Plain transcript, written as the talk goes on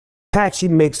Patchy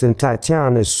Mix and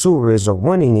Tatiana Suarez are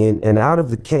winning in and out of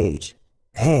the cage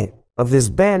ahead of his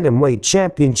bantamweight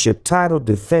championship title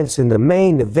defense in the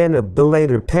main event of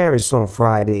Bellator Paris on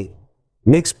Friday.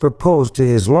 Mix proposed to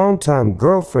his longtime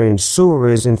girlfriend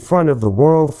Suarez in front of the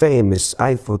world-famous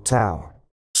Eiffel Tower.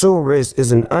 Suarez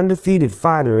is an undefeated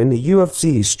fighter in the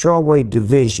UFC strawweight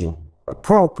division,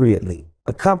 appropriately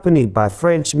accompanied by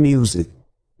French music.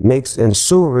 Mix and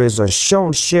Suarez are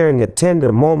shown sharing a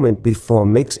tender moment before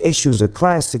Mix issues a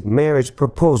classic marriage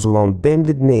proposal on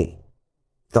bended knee.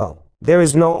 Though there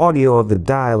is no audio of the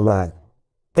dialogue,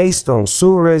 based on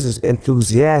Suarez's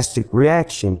enthusiastic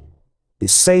reaction,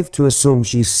 it's safe to assume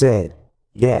she said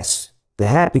yes. The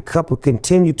happy couple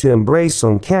continue to embrace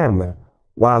on camera,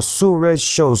 while Suarez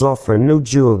shows off her new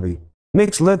jewelry.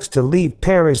 Mix looks to leave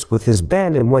Paris with his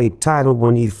bantamweight title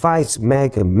when he fights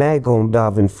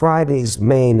Magomedov in Friday's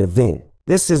main event.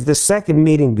 This is the second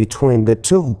meeting between the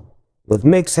two, with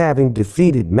Mix having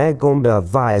defeated Magomedov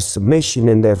via submission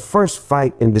in their first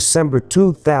fight in December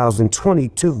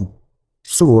 2022.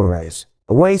 Suarez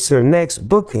awaits her next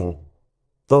booking,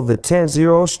 though the 10-0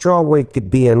 strawweight could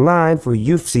be in line for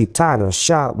UFC title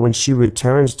shot when she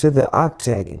returns to the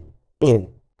octagon. In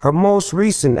her most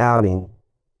recent outing,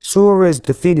 Suarez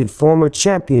defeated former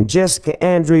champion Jessica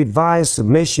Andrade via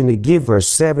submission to give her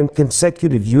 7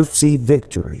 consecutive UFC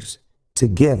victories.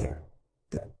 Together,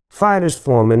 the fighters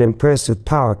form an impressive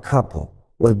power couple,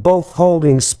 with both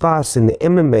holding spots in the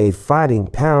MMA fighting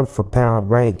pound-for-pound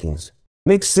rankings.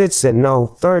 Mix sits at No.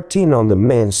 13 on the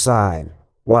men's side,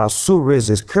 while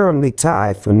Suarez is currently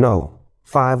tied for No.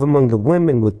 5 among the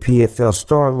women with PFL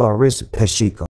star Larissa Pacheco.